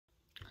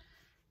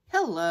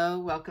Hello,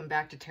 welcome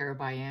back to Tarot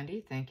by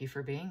Andi. Thank you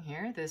for being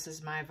here. This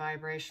is my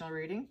vibrational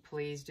reading.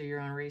 Please do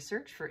your own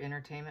research for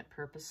entertainment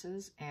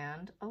purposes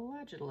and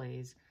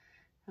allegedlys.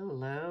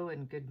 Hello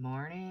and good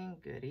morning,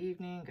 good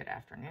evening, good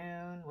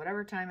afternoon,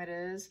 whatever time it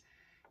is.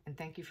 And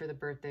thank you for the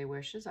birthday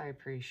wishes. I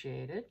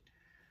appreciate it.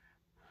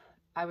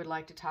 I would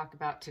like to talk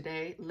about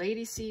today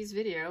Lady C's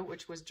video,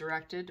 which was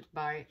directed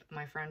by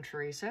my friend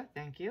Teresa.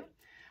 Thank you.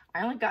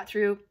 I only got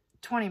through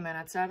 20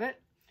 minutes of it.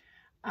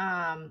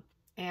 And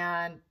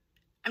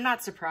I'm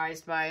not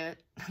surprised by it.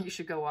 You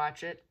should go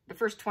watch it. The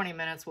first 20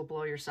 minutes will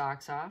blow your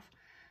socks off.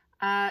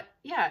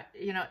 Yeah,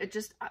 you know,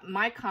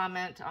 my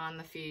comment on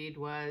the feed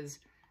was,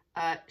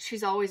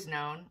 she's always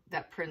known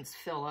that Prince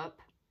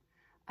Philip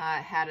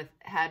had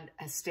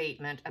a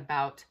statement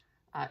about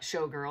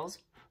showgirls,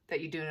 that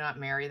you do not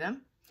marry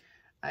them.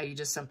 You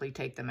just simply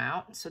take them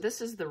out. So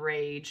this is the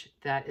rage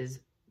that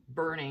is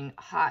burning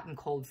hot and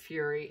cold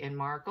fury in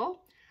Markle.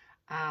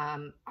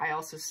 I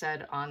also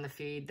said on the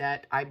feed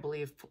that I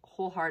believe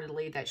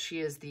wholeheartedly that she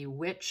is the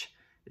witch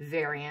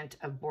variant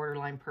of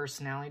borderline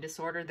personality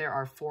disorder. There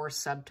are 4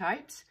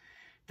 subtypes.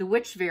 The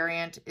witch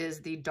variant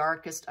is the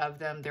darkest of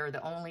them. They're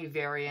the only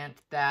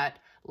variant that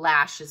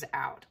lashes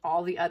out.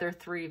 All the other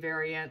 3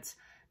 variants,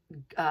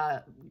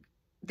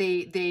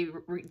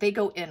 they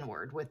go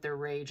inward with their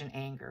rage and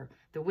anger.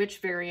 The witch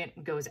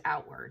variant goes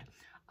outward.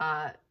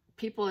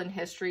 People in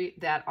history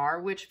that are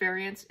witch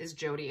variants is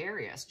Jodi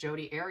Arias.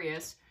 Jodi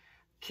Arias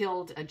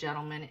killed a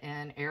gentleman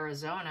in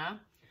Arizona,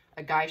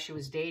 a guy she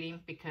was dating,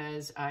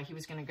 because he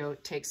was going to go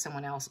take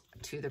someone else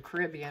to the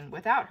Caribbean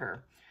without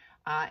her.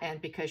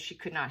 And because she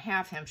could not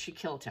have him, she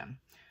killed him.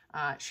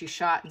 She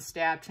shot and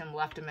stabbed him,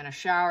 left him in a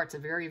shower. It's a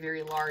very,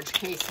 very large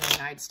case in the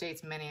United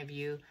States. Many of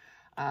you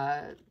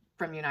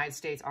from the United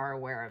States are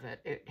aware of it.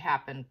 It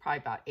happened probably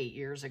about 8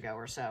 years ago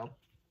or so.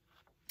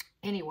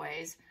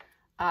 Anyways,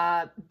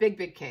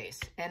 big case.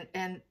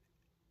 And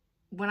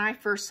when I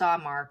first saw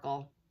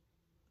Markle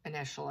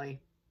initially,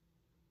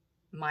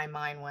 my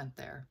mind went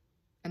there.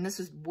 And this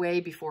was way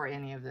before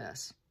any of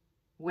this.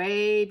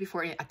 Way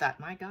before I thought,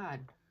 my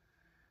God,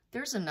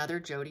 there's another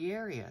Jodi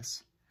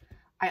Arias.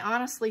 I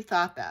honestly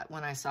thought that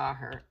when I saw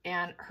her.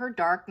 And her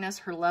darkness,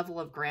 her level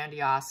of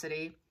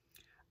grandiosity,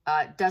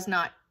 does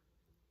not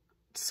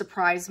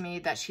surprise me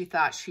that she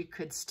thought she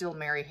could still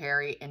marry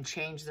Harry and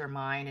change their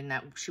mind and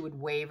that she would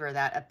waver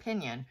that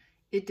opinion.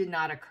 It did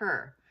not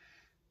occur.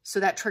 So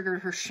that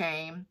triggered her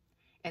shame,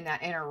 and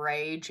that inner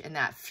rage and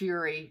that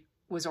fury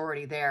was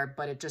already there,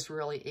 but it just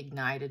really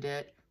ignited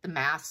it. The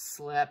mask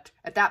slipped.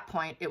 At that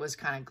point, it was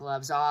kind of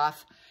gloves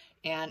off.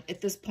 And at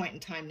this point in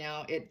time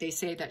now, they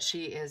say that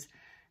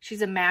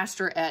she's a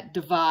master at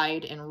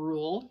divide and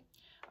rule.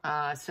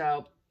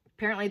 So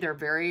apparently they're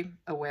very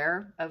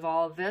aware of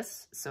all of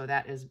this. So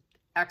that is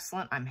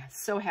excellent. I'm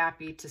so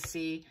happy to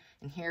see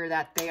and hear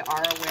that they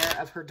are aware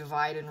of her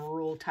divide and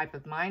rule type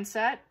of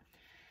mindset.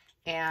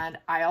 And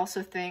I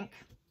also think,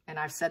 and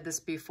I've said this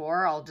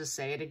before, I'll just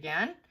say it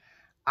again,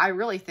 I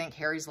really think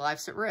Harry's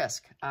life's at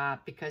risk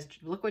because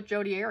look what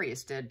Jodi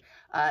Arias did.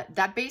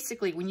 That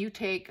basically, when you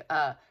take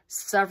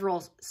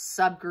several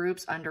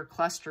subgroups under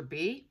cluster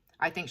B,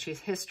 I think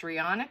she's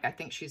histrionic. I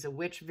think she's a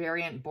witch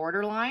variant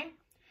borderline.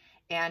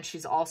 And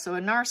she's also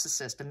a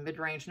narcissist, a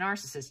mid-range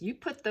narcissist. You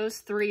put those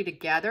 3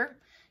 together,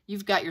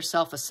 you've got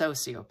yourself a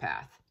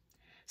sociopath.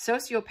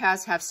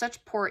 Sociopaths have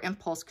such poor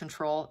impulse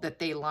control that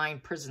they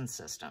line prison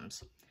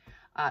systems.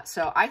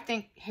 So I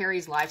think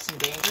Harry's life's in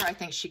danger. I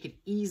think she could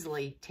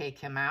easily take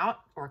him out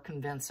or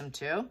convince him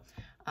to.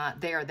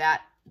 They are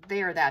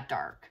that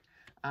dark.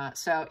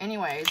 So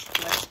anyways,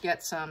 let's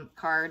get some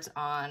cards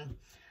on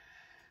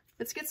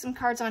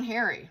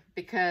Harry,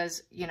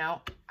 because, you know,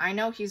 I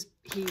know he's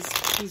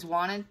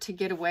wanted to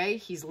get away.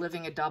 He's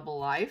living a double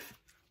life.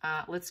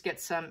 Let's get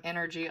some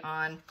energy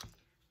on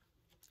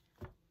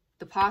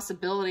the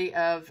possibility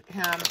of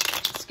him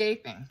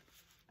escaping.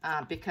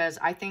 Because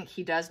I think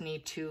he does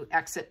need to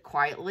exit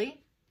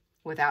quietly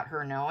without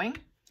her knowing.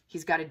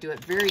 He's got to do it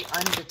very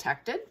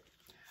undetected.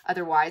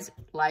 Otherwise,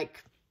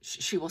 like,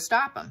 she will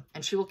stop him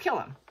and she will kill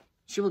him.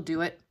 She will do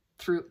it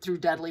through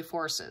deadly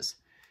forces.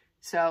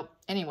 So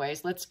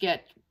anyways, let's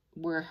get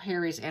where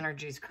Harry's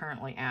energy is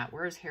currently at.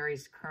 Where is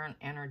Harry's current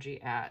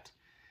energy at?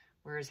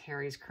 Where is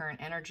Harry's current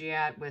energy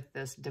at with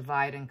this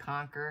divide and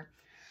conquer?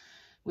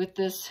 With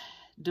this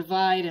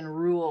divide and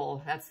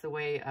rule. That's the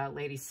way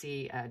Lady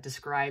C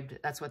described.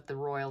 That's what the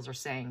royals are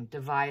saying.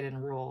 Divide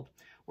and rule.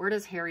 Where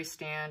does Harry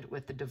stand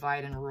with the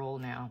divide and rule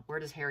now? Where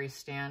does Harry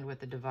stand with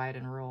the divide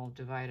and rule?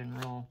 Divide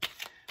and rule.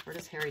 Where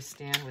does Harry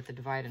stand with the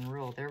divide and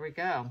rule? There we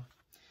go.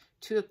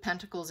 2 of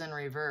Pentacles in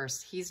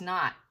reverse. He's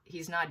not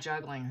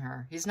juggling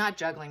her. He's not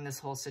juggling this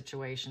whole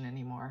situation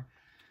anymore.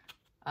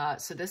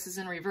 So this is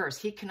in reverse.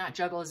 He cannot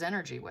juggle his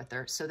energy with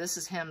her. So this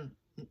is him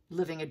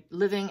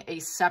living a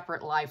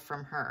separate life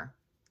from her.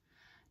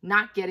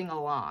 Not getting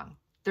along.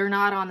 They're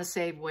not on the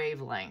same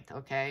wavelength,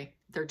 okay?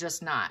 They're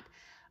just not.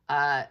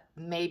 I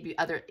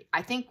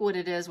think what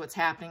it is, what's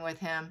happening with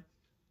him,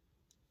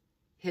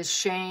 his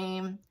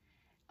shame,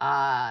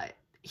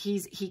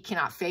 he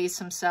cannot face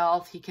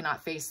himself. He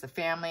cannot face the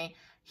family.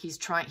 He's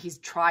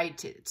tried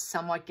to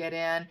somewhat get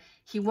in.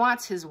 He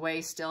wants his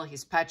way still.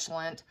 He's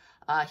petulant.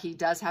 He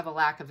does have a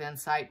lack of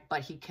insight,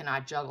 but he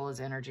cannot juggle his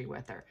energy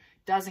with her.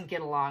 Doesn't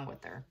get along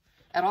with her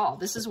at all.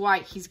 This is why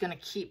he's going to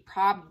keep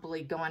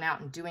probably going out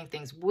and doing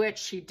things, which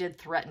she did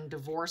threaten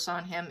divorce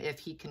on him if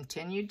he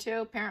continued to.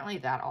 Apparently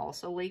that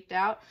also leaked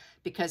out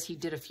because he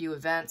did a few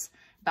events,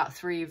 about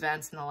 3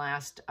 events in the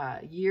last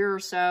year or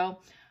so.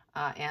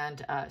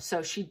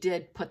 So she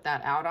did put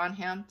that out on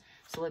him.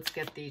 So let's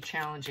get the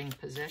challenging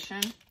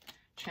position.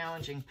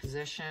 Challenging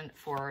position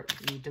for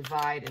the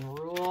divide and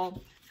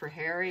rule for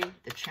Harry.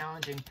 The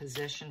challenging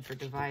position for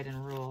divide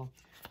and rule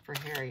for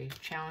Harry.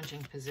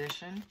 Challenging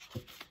position.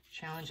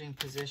 Challenging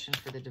position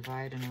for the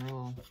divide and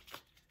rule.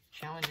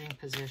 Challenging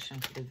position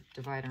for the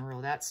divide and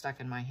rule. That's stuck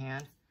in my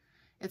hand.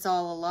 It's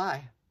all a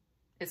lie.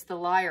 It's the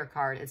liar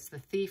card. It's the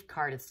thief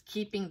card. It's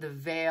keeping the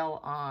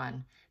veil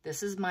on.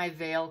 This is my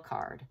veil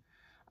card.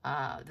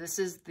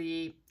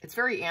 It's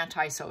very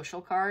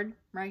antisocial card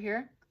right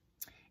here.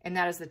 And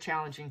that is the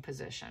challenging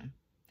position.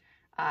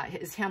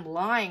 Is him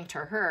lying to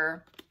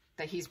her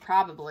that he's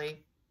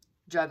probably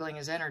juggling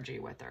his energy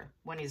with her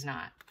when he's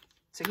not.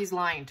 So he's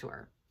lying to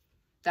her.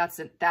 That's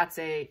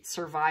a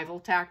survival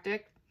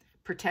tactic.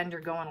 Pretend you're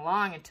going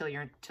along until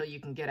you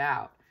can get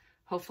out.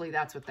 Hopefully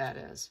that's what that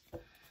is.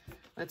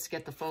 Let's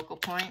get the focal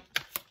point.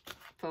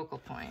 Focal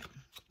point.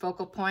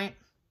 Focal point.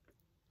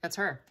 That's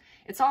her.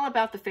 It's all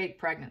about the fake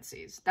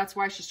pregnancies. That's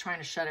why she's trying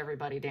to shut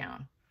everybody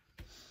down.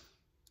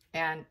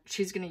 And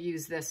she's going to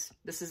use this.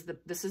 This is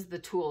the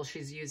tool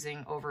she's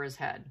using over his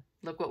head.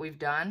 Look what we've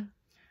done.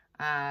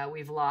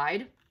 We've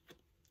lied.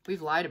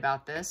 We've lied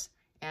about this.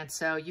 And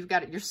so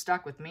you're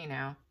stuck with me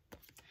now.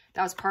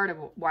 That was part of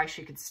why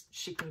she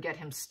can get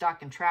him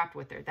stuck and trapped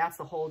with her. That's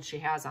the hold she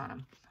has on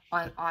him.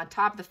 On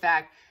top of the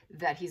fact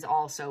that he's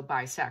also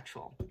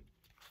bisexual.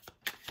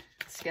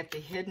 Let's get the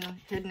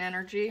hidden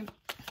energy.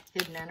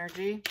 Hidden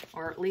energy.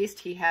 Or at least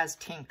he has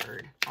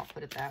tinkered. I'll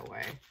put it that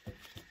way.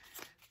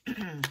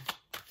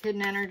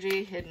 Hidden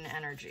energy, hidden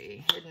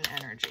energy, hidden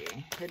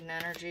energy. Hidden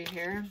energy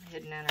here.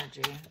 Hidden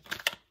energy.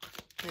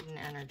 Hidden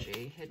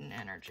energy, hidden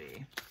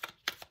energy.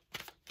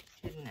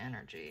 Hidden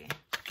energy.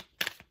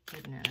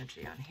 Hidden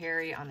energy on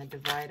Harry on the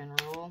divide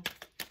and rule.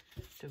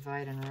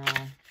 Divide and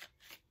rule.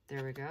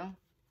 There we go.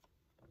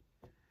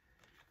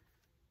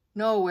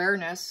 No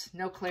awareness,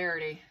 no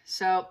clarity.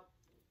 So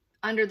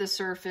under the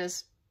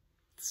surface,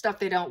 stuff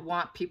they don't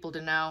want people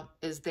to know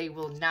is they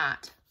will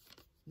not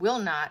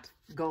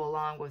go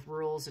along with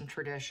rules and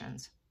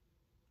traditions.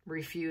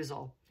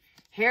 Refusal.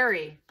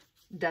 Harry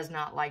does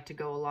not like to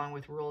go along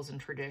with rules and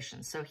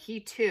traditions. So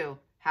he too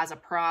has a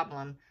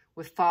problem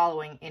with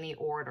following any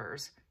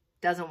orders.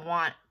 Doesn't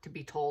want to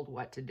be told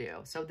what to do.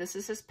 So this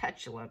is his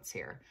petulance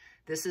here.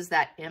 This is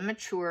that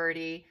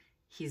immaturity.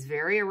 He's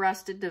very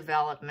arrested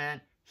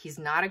development. He's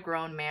not a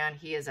grown man.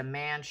 He is a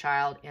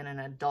man-child in an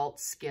adult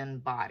skin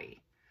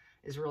body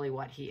is really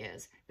what he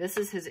is. This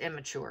is his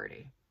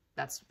immaturity.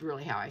 That's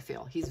really how I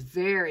feel. He's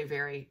very,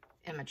 very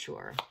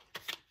immature.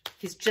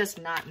 He's just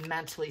not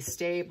mentally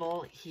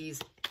stable. He's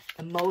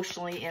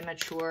emotionally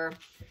immature.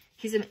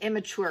 He's an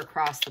immature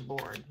across the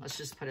board. Let's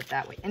just put it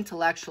that way.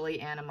 Intellectually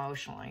and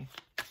emotionally.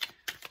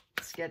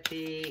 Let's get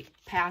the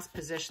past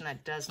position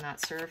that does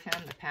not serve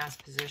him. The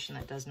past position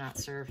that does not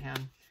serve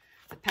him.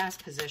 The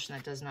past position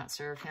that does not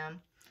serve him.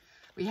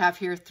 We have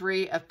here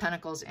 3 of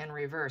Pentacles in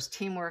reverse.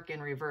 Teamwork in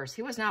reverse.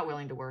 He was not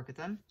willing to work with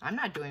them. I'm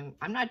not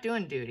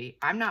doing duty.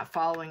 I'm not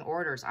following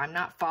orders.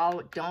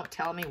 Don't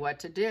tell me what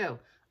to do.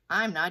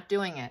 I'm not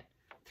doing it.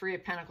 3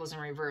 of Pentacles in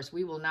reverse.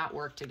 We will not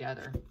work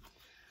together.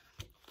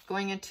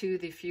 Going into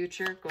the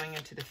future, going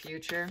into the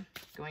future,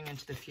 going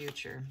into the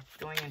future,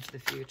 going into the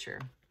future.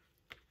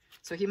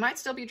 So he might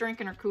still be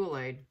drinking her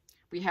Kool-Aid.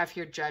 We have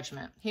here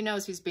judgment. He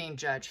knows he's being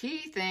judged. He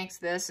thinks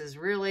this is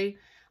really,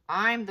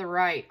 I'm the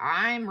right.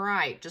 I'm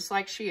right. Just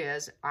like she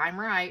is. I'm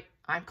right.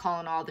 I'm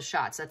calling all the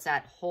shots. That's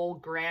that whole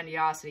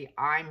grandiosity.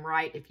 I'm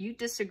right. If you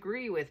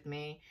disagree with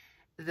me,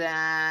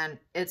 then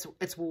it's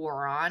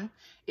war on.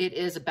 It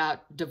is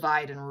about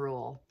divide and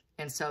rule.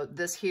 And so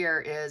this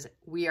here is,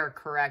 we are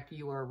correct.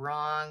 You are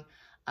wrong.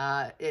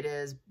 It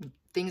is,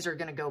 things are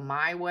going to go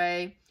my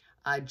way.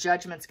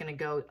 Judgment's going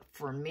to go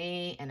for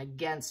me and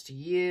against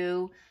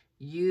you.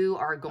 You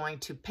are going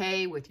to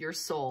pay with your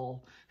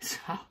soul. So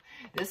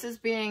this is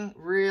being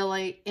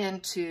really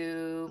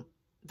into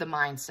the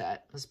mindset.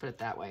 Let's put it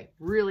that way.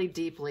 Really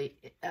deeply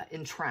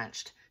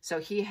entrenched. So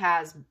he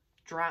has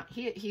drunk,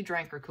 he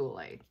drank her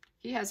Kool-Aid.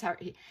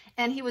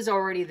 And he was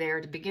already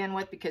there to begin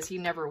with because he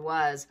never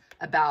liked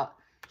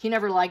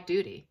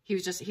duty.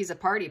 He's a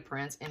party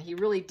prince and he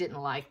really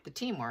didn't like the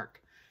teamwork.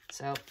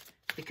 So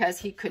because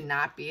he could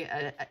not be,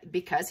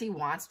 because he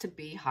wants to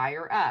be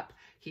higher up,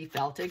 he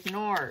felt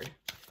ignored.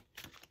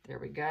 There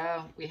we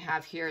go. We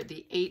have here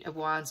the 8 of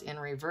Wands in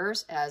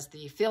reverse as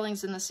the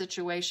feelings in the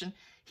situation.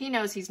 He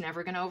knows he's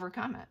never going to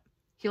overcome it.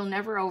 He'll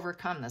never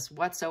overcome this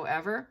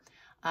whatsoever.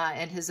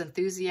 And his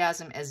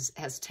enthusiasm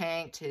has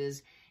tanked.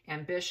 His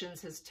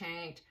ambitions has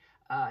tanked.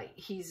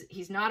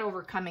 He's not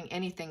overcoming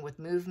anything with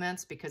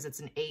movements because it's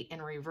an 8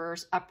 in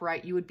reverse.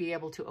 Upright, you would be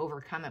able to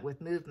overcome it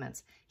with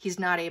movements. He's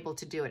not able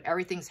to do it.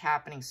 Everything's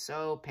happening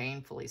so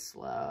painfully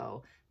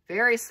slow.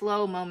 Very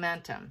slow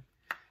momentum.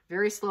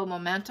 Very slow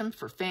momentum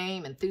for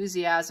fame,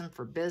 enthusiasm,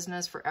 for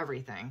business, for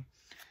everything.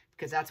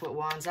 Because that's what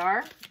wands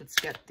are. Let's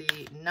get the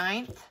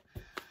 9th.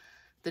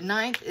 The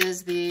 9th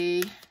is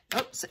the,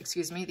 oops,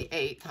 excuse me, the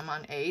 8th. I'm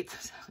on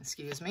 8th,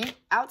 excuse me.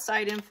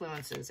 Outside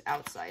influences,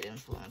 outside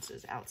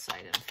influences,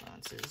 outside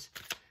influences,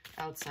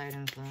 outside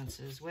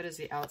influences. What is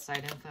the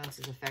outside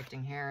influences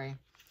affecting Harry?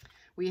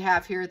 We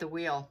have here the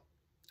wheel,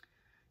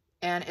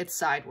 and it's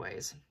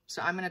sideways.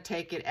 So I'm going to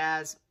take it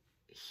as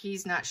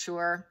he's not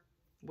sure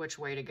which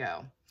way to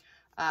go.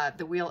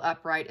 The wheel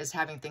upright is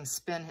having things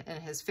spin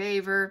in his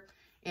favor.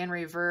 In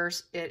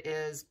reverse, it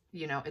is,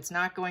 you know, it's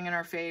not going in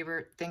our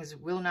favor. Things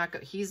will not go.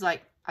 He's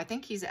like, I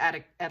think he's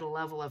at a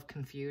level of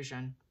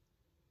confusion.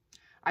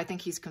 I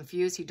think he's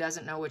confused. He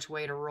doesn't know which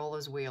way to roll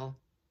his wheel,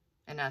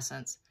 in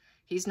essence.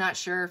 He's not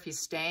sure if he's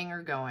staying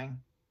or going.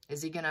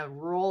 Is he going to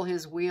roll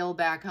his wheel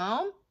back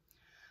home?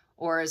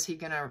 Or is he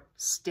going to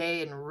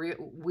stay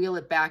and wheel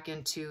it back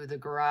into the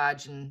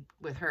garage and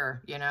with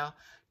her, you know?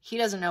 He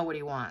doesn't know what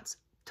he wants.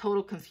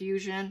 Total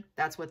confusion.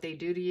 That's what they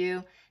do to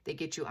you. They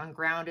get you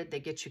ungrounded. They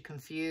get you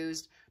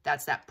confused.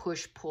 That's that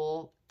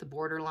push-pull, the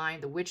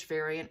borderline, the witch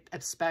variant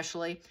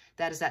especially.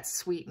 That is that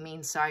sweet,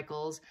 mean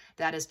cycles.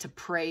 That is to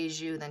praise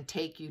you, then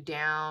take you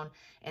down,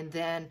 and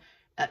then,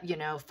 you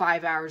know,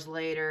 5 hours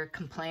later,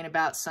 complain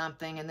about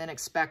something, and then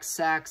expect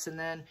sex, and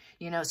then,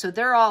 you know, so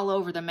they're all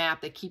over the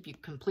map. They keep you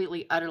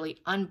completely, utterly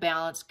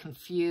unbalanced,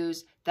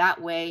 confused. That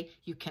way,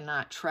 you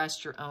cannot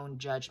trust your own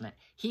judgment.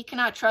 He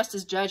cannot trust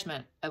his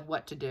judgment of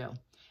what to do.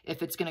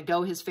 If it's going to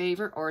go his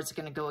favor or it's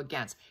going to go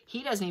against.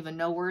 He doesn't even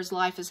know where his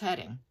life is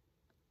heading.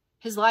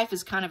 His life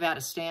is kind of at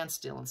a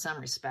standstill in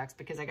some respects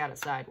because I got it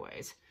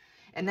sideways.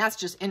 And that's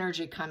just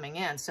energy coming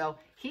in. So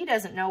he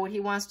doesn't know what he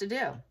wants to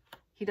do.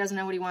 He doesn't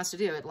know what he wants to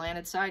do. It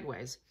landed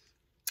sideways.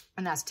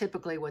 And that's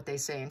typically what they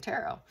say in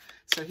tarot.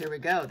 So here we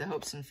go, the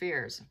hopes and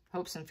fears.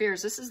 Hopes and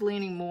fears. This is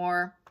leaning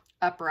more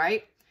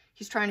upright.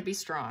 He's trying to be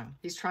strong.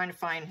 He's trying to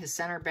find his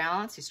center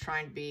balance. He's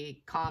trying to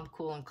be calm,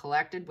 cool, and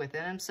collected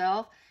within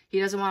himself. He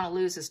doesn't want to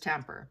lose his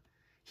temper.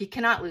 He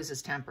cannot lose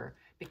his temper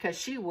because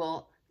she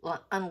will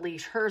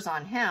unleash hers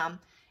on him,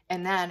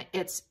 and then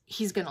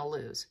he's going to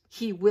lose.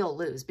 He will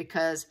lose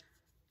because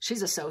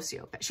she's a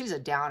sociopath. She's a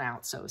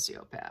down-out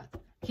sociopath.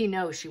 He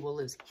knows she will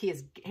lose. He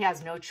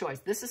has no choice.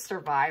 This is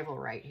survival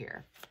right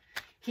here.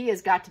 He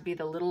has got to be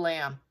the little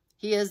lamb.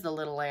 He is the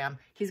little lamb.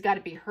 He's got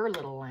to be her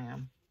little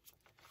lamb.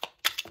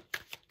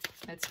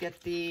 Let's get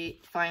the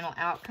final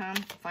outcome.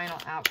 Final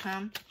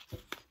outcome.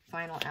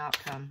 Final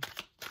outcome.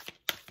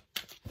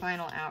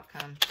 Final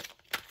outcome.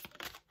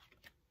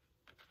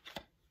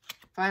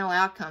 Final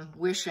outcome,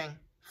 wishing.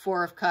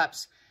 4 of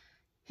Cups.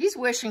 He's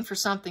wishing for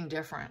something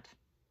different.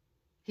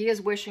 He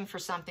is wishing for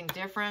something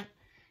different.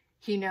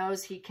 He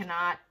knows he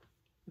cannot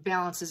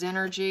balance his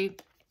energy,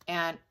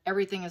 and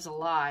everything is a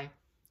lie.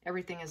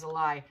 Everything is a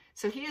lie.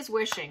 So he is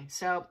wishing.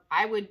 So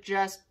I would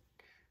just,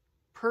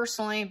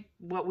 personally,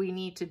 what we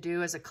need to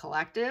do as a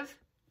collective,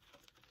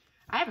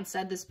 I haven't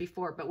said this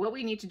before, but what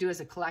we need to do as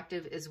a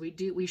collective is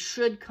we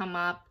should come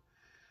up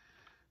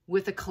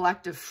with a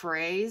collective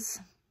phrase,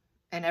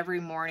 and every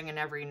morning and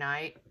every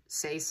night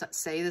say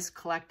this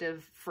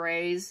collective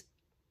phrase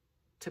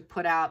to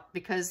put out,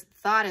 because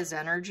thought is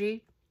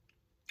energy.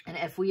 And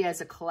if we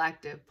as a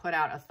collective put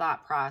out a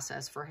thought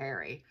process for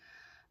Harry,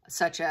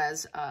 such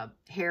as,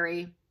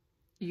 Harry,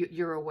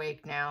 you're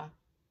awake now.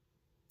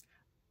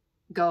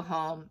 Go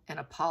home and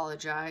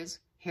apologize.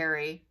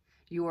 Harry,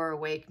 you are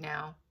awake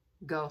now.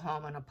 Go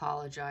home and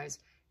apologize.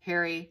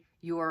 Harry,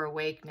 you are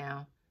awake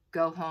now.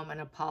 Go home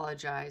and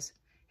apologize.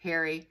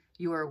 Harry,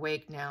 you are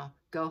awake now.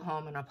 Go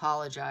home and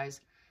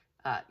apologize.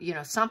 You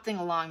know, something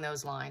along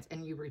those lines.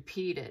 And you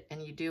repeat it,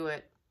 and you do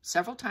it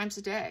several times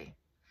a day.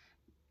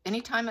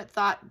 Anytime it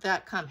thought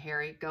that come,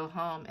 Harry, go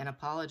home and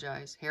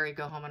apologize. Harry,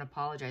 go home and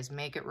apologize.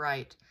 Make it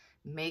right.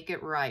 Make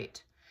it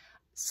right.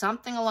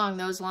 Something along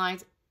those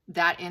lines,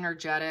 that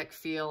energetic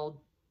field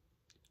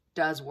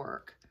does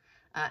work.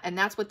 And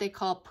that's what they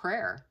call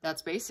prayer.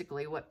 That's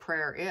basically what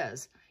prayer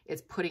is.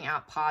 It's putting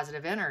out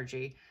positive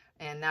energy.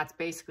 And that's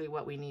basically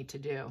what we need to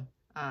do.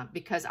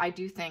 Because I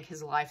do think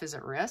his life is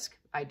at risk.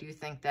 I do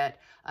think that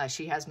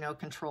she has no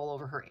control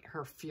over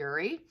her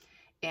fury.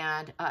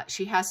 And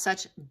she has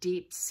such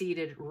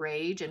deep-seated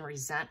rage and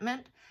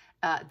resentment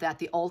that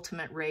the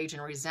ultimate rage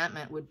and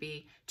resentment would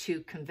be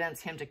to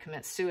convince him to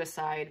commit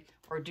suicide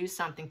or do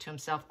something to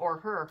himself or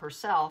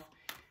herself,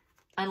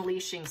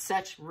 unleashing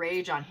such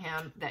rage on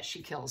him that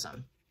she kills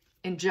him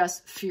in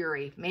just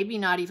fury. Maybe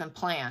not even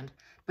planned,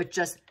 but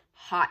just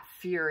hot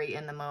fury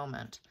in the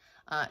moment.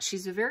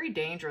 She's a very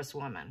dangerous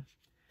woman,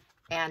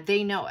 and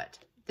they know it.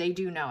 They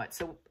do know it.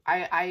 So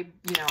I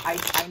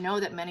know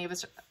that many of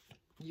us,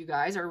 you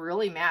guys, are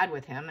really mad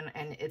with him,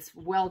 and it's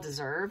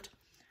well-deserved,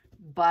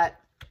 but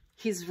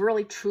he's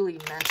really, truly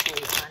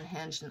mentally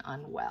unhinged and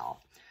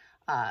unwell.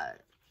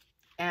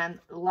 And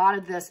a lot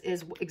of this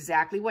is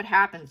exactly what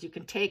happens. You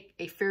can take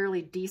a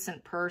fairly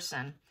decent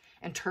person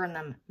and turn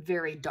them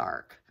very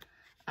dark.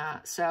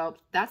 So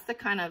that's the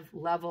kind of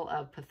level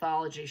of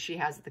pathology she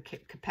has the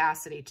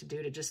capacity to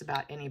do to just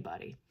about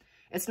anybody.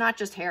 It's not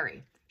just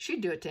Harry. She'd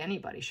do it to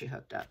anybody she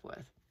hooked up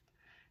with.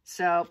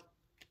 So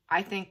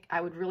I think I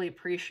would really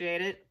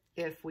appreciate it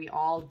if we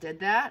all did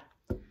that.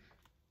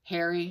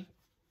 Harry,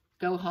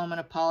 go home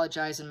and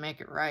apologize and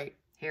make it right.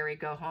 Harry,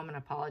 go home and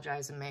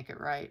apologize and make it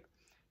right.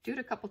 Do it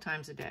a couple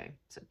times a day.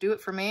 So do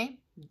it for me.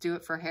 Do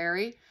it for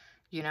Harry.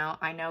 You know,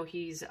 I know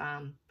he's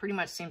pretty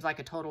much seems like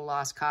a total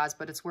lost cause,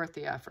 but it's worth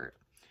the effort.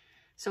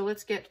 So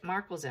let's get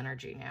Markle's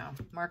energy now.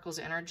 Markle's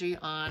energy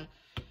on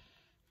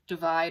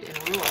divide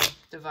and rule.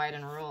 Divide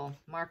and rule.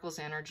 Markle's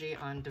energy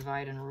on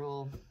divide and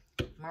rule.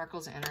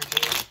 Markle's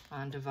energy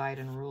on divide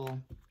and rule.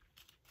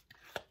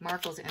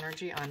 Markle's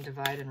energy on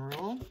divide and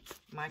rule.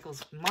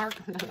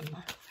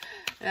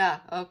 Yeah,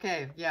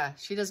 okay. Yeah,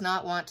 she does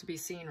not want to be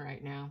seen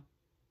right now.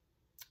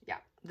 Yeah,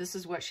 this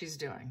is what she's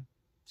doing.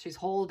 She's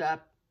holed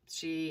up.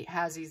 She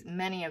has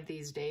many of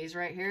these days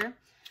right here.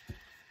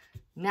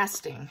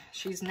 Nesting.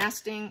 She's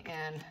nesting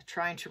and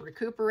trying to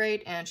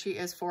recuperate, and she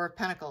is Four of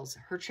Pentacles.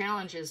 Her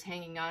challenge is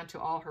hanging on to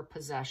all her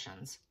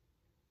possessions.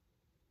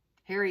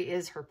 Harry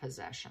is her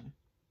possession.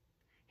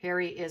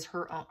 Harry is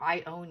her own.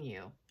 I own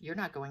you. You're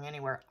not going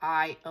anywhere.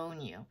 I own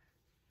you.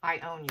 I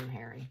own you,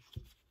 Harry.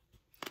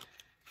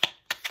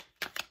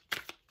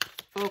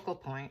 Focal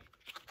point.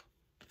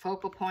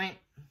 Focal point.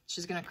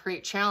 She's going to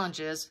create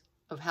challenges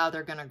of how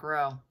they're going to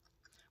grow.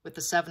 With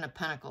the Seven of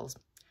Pentacles.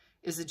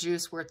 Is the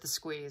juice worth the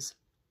squeeze?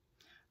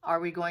 What are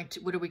we going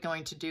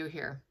to do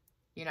here?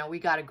 You know, we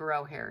got to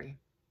grow, Harry.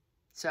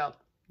 So,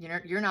 you know,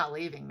 you're not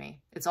leaving me.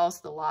 It's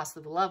also the loss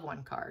of the loved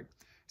one card.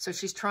 So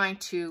she's trying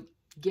to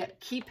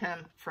keep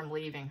him from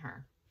leaving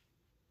her.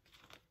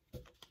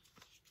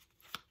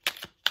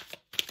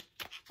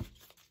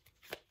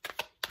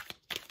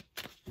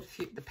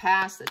 The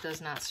past that does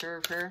not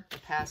serve her. The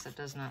past that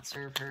does not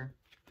serve her.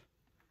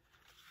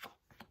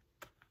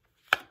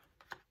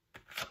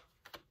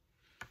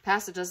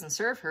 Past that doesn't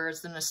serve her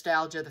is the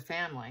nostalgia of the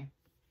family.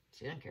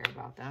 She didn't care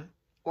about them,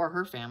 or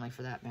her family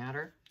for that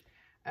matter.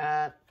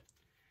 The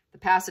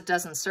past that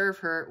doesn't serve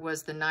her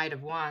was the Knight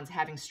of Wands,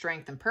 having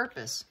strength and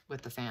purpose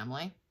with the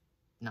family.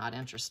 Not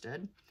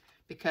interested,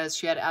 because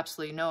she had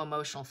absolutely no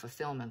emotional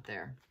fulfillment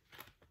there.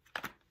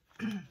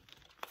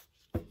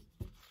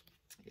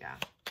 Yeah.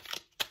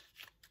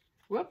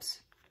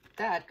 Whoops.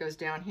 That goes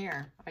down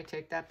here. I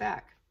take that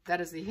back. That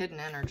is the hidden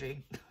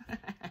energy.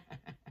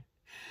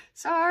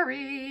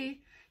 Sorry.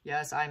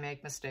 Yes, I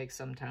make mistakes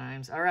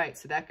sometimes. All right,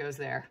 so that goes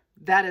there.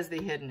 That is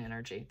the hidden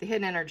energy. The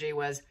hidden energy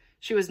was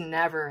she was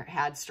never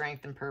had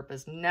strength and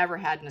purpose, never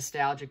had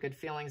nostalgia, good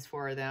feelings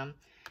for them,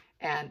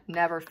 and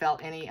never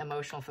felt any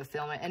emotional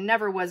fulfillment, and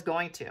never was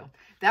going to.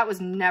 That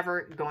was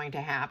never going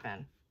to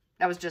happen.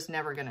 That was just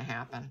never going to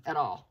happen at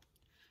all.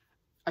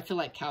 I feel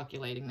like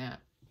calculating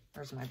that.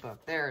 Where's my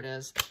book? There it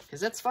is,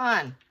 because it's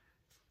fun.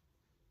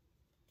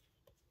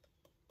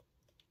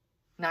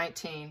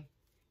 19.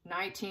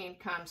 19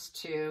 comes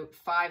to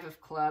 5 of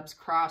Clubs,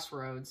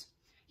 crossroads.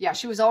 Yeah,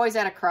 she was always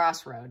at a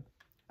crossroad.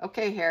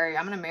 Okay, Harry,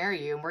 I'm going to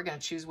marry you, and we're going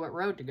to choose what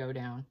road to go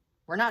down.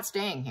 We're not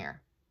staying here.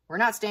 We're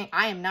not staying.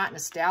 I am not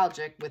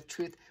nostalgic with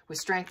truth, with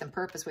strength and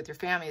purpose with your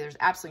family. There's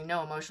absolutely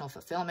no emotional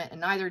fulfillment,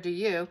 and neither do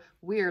you.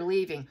 We are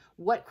leaving.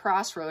 What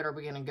crossroad are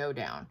we going to go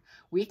down?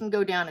 We can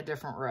go down a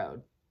different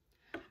road.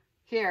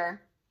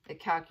 Here, it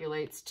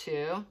calculates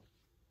to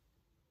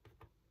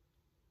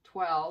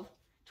 12.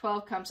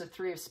 12 comes to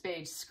 3 of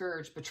Spades,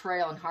 scourge,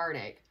 betrayal, and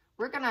heartache.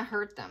 We're going to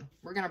hurt them.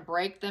 We're going to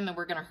break them, and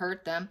we're going to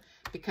hurt them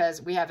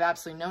because we have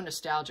absolutely no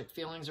nostalgic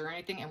feelings or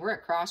anything, and we're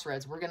at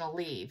crossroads. We're going to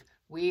leave.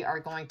 We are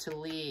going to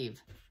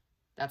leave.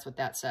 That's what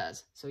that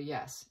says. So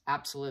yes,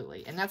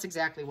 absolutely. And that's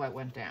exactly what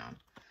went down.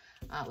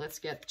 Let's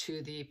get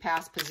to the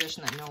past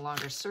position that no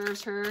longer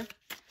serves her.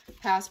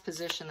 Past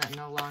position that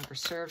no longer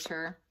serves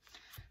her.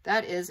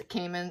 That is,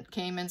 came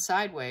in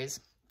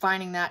sideways.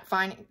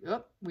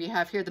 We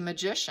have here the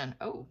Magician.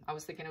 Oh, I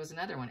was thinking it was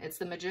another one. It's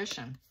the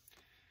Magician.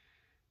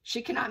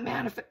 She cannot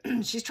manifest.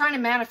 She's trying to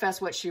manifest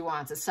what she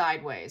wants. It's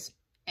sideways.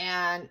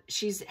 And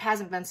she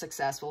hasn't been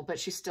successful, but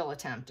she's still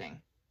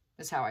attempting.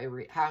 Is how I'm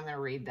going to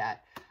read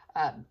that.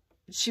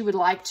 She would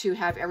like to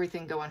have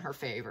everything go in her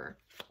favor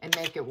and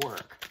make it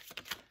work.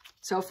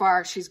 So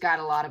far, she's got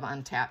a lot of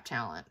untapped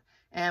talent.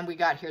 And we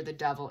got here the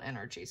Devil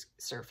energies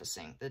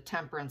surfacing. The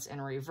Temperance in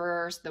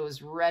reverse.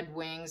 Those red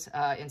wings.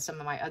 In some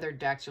of my other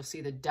decks, you'll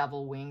see the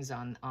Devil wings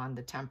on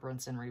the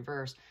Temperance in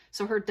reverse.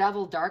 So her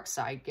Devil dark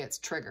side gets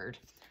triggered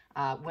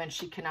when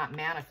she cannot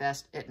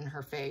manifest it in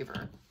her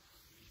favor.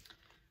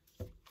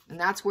 And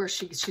that's where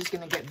she's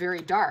going to get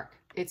very dark.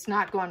 It's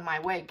not going my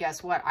way.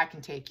 Guess what? I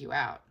can take you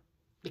out.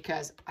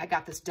 Because I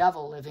got this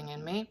devil living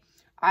in me.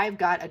 I've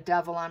got a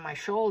devil on my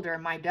shoulder.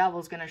 My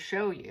devil's going to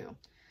show you.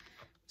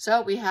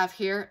 So we have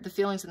here the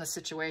feelings and the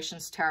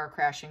situations, tower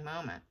crashing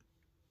moment.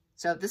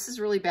 So this is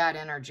really bad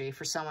energy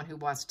for someone who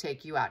wants to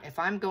take you out. If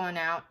I'm going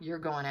out, you're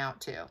going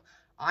out too.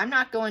 I'm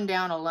not going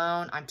down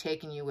alone. I'm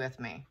taking you with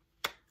me.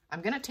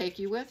 I'm going to take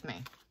you with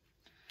me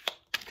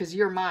because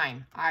you're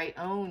mine. I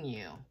own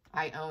you.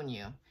 I own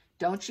you.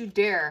 Don't you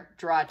dare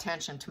draw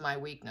attention to my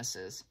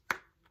weaknesses.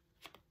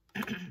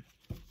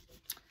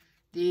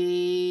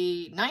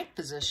 The 9th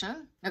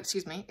position, no,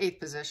 excuse me, 8th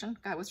position.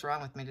 God, what's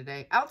wrong with me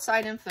today?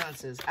 Outside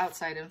influences,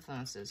 outside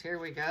influences. Here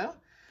we go.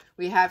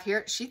 We have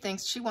here, she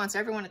wants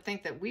everyone to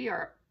think that we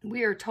are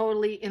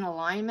totally in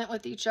alignment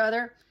with each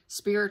other,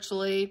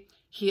 spiritually,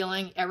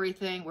 healing,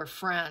 everything. We're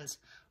friends.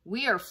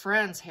 We are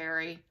friends,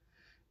 Harry.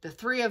 The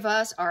 3 of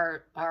us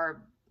are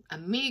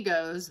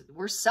amigos.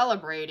 We're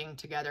celebrating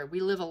together. We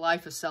live a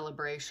life of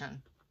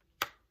celebration.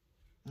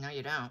 No,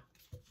 you don't.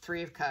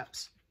 3 of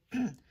Cups.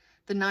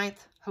 The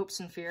 9th, hopes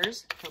and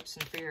fears, hopes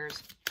and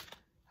fears,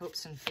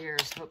 hopes and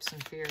fears, hopes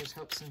and fears,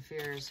 hopes and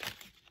fears,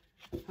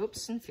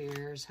 hopes and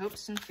fears,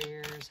 hopes and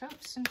fears,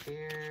 hopes and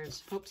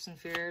fears, hopes and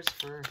fears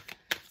for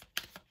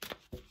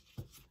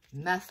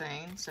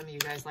methane. Some of you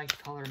guys like to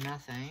call her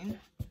methane.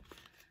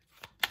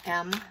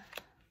 M,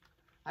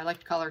 I like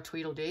to call her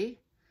Tweedledee.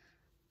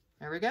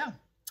 There we go.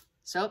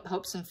 So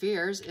hopes and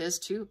fears is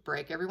to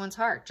break everyone's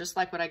heart, just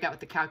like what I got with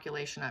the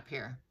calculation up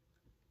here.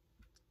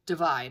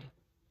 Divide,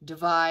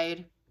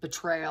 divide,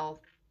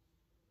 betrayal,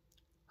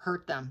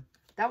 hurt them.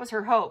 That was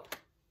her hope,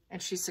 and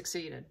she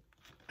succeeded.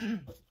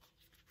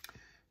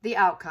 The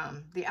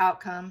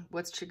outcome,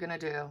 what's she going to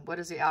do? What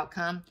is the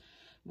outcome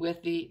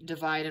with the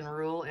divide and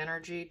rule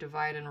energy?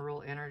 Divide and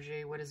rule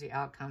energy. What is the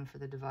outcome for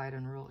the divide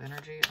and rule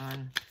energy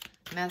on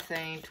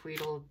methane,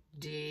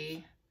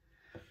 Tweedledee?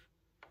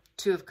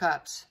 2 of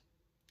Cups.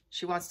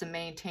 She wants to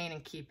maintain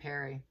and keep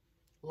Harry.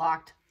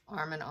 Locked,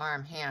 arm in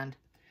arm, hand.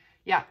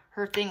 Yeah,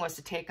 her thing was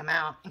to take him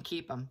out and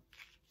keep him.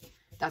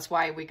 That's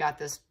why we got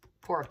this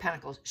 4 of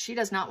Pentacles. She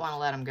does not want to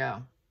let him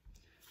go.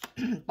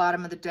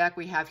 Bottom of the deck,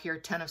 we have here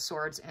 10 of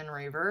Swords in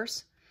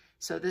reverse.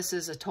 So this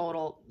is a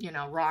total, you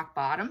know, rock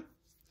bottom.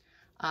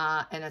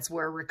 And it's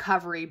where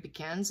recovery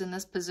begins in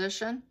this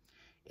position.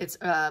 It's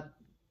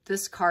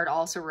this card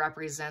also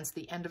represents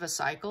the end of a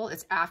cycle.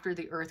 It's after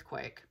the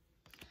earthquake.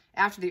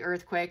 After the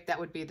earthquake, that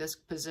would be this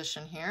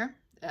position here.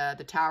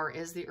 The Tower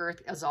is the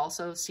earth, is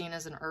also seen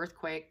as an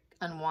earthquake,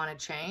 unwanted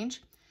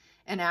change.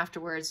 And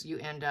afterwards, you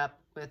end up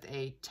with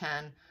a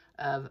 10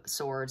 of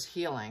Swords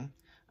healing.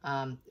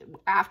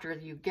 After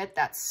you get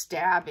that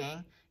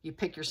stabbing, you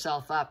pick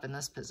yourself up in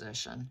this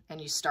position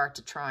and you start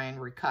to try and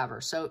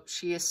recover. So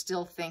she is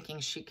still thinking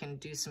she can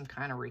do some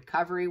kind of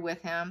recovery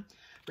with him,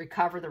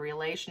 recover the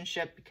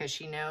relationship, because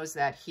she knows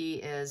that he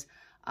is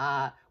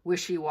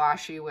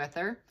wishy-washy with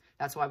her.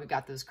 That's why we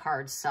got those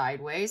cards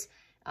sideways.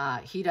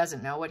 He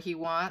doesn't know what he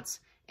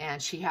wants,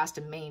 and she has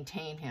to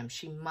maintain him.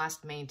 She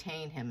must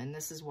maintain him, and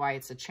this is why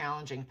it's a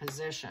challenging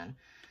position.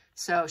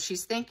 So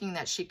she's thinking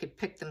that she could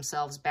pick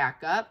themselves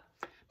back up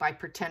by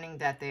pretending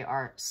that they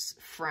are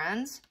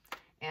friends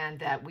and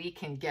that we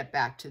can get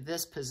back to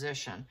this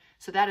position.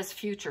 So that is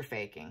future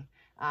faking.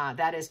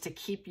 That is to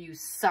keep you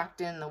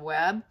sucked in the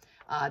web.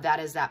 That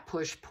is that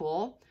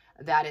push-pull.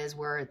 That is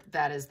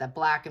the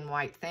black and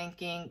white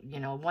thinking. You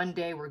know, one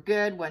day we're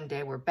good, one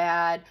day we're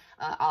bad.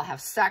 I'll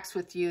have sex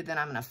with you, then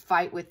I'm going to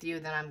fight with you,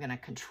 then I'm going to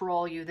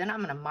control you, then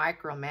I'm going to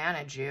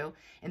micromanage you,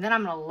 and then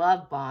I'm going to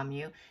love bomb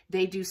you.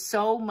 They do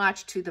so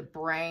much to the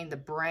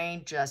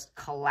brain just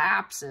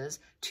collapses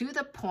to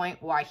the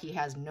point why he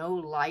has no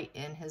light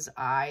in his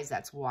eyes.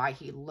 That's why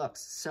he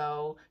looks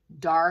so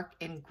dark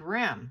and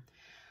grim.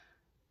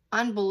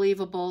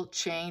 Unbelievable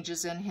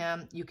changes in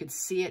him. You could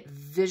see it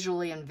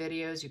visually in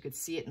videos. You could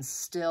see it in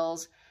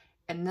stills.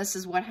 And this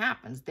is what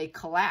happens. They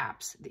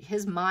collapse.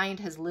 His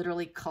mind has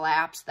literally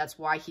collapsed. That's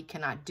why he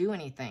cannot do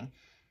anything.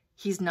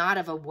 He's not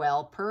of a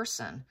well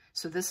person.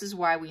 So this is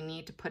why we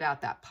need to put out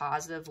that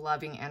positive,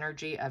 loving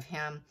energy of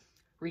him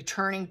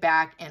returning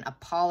back and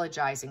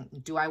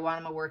apologizing. Do I want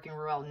him a working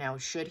royal? No.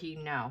 Should he?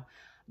 No.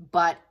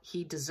 But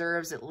he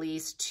deserves at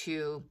least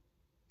to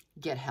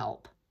get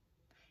help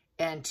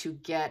and to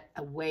get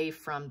away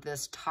from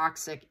this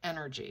toxic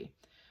energy.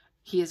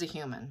 He is a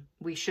human.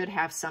 We should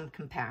have some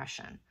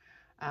compassion.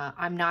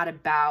 I'm not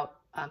about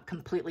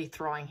completely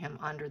throwing him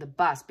under the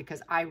bus,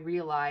 because I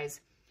realize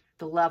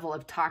the level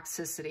of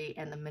toxicity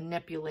and the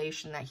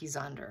manipulation that he's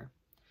under.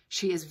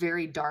 She is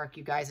very dark,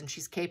 you guys, and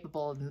she's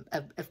capable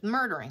of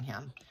murdering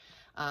him.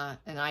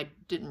 And I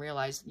didn't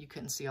realize you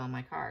couldn't see all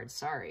my cards.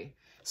 Sorry.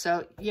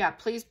 So, yeah,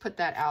 please put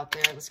that out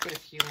there. Let's get a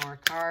few more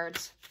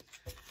cards.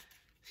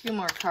 Few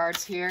more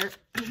cards here.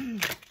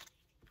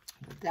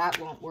 That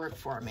won't work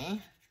for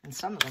me. And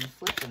some of them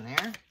flipped in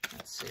there.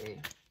 Let's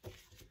see.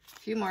 A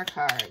few more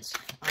cards.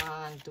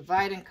 On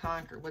Divide and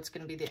Conquer. What's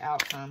going to be the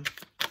outcome?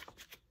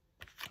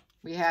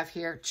 We have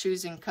here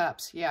choosing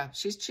cups. Yeah,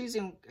 she's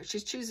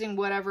choosing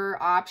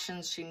whatever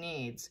options she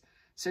needs.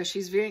 So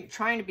she's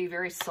trying to be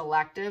very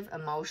selective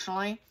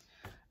emotionally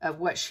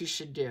of what she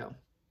should do.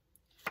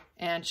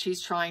 And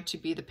she's trying to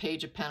be the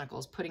Page of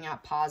Pentacles, putting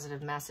out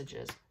positive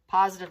messages.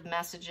 Positive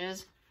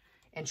messages.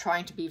 And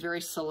trying to be very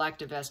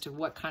selective as to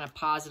what kind of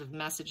positive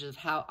messages,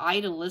 how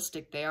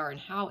idealistic they are and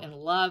how in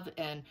love,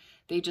 and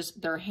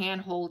they're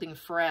hand-holding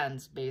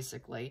friends,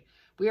 basically,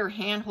 We are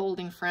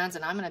hand-holding friends,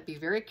 and I'm going to be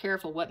very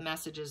careful what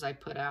messages I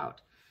put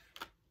out.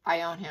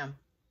 I own him.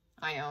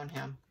 I own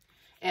him.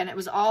 And it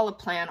was all a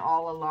plan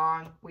all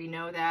along. We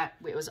know that.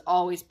 It was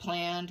always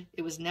planned.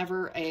 It was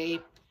never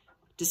a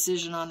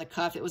decision on the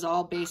cuff. It was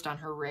all based on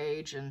her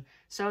rage. And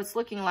so it's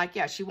looking like,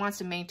 yeah, she wants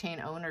to maintain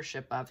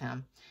ownership of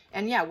him.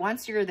 And yeah,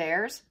 once you're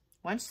theirs,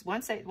 once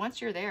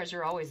you're theirs,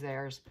 you're always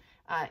theirs.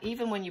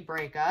 Even when you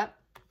break up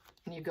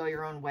and you go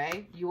your own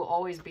way, you will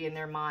always be in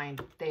their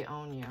mind. They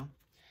own you.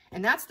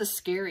 And that's the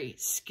scary,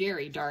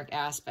 scary, dark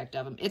aspect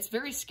of them. It's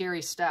very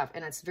scary stuff.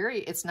 And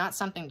it's not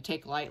something to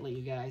take lightly,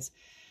 you guys.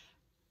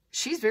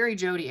 She's very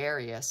Jodi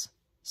Arias.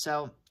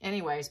 So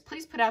anyways,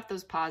 please put out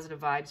those positive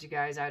vibes, you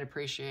guys. I'd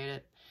appreciate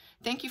it.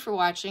 Thank you for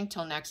watching.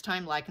 Till next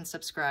time, like and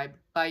subscribe.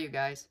 Bye, you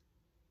guys.